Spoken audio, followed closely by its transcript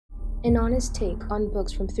An honest take on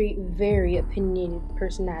books from three very opinionated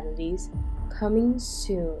personalities, coming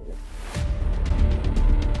soon.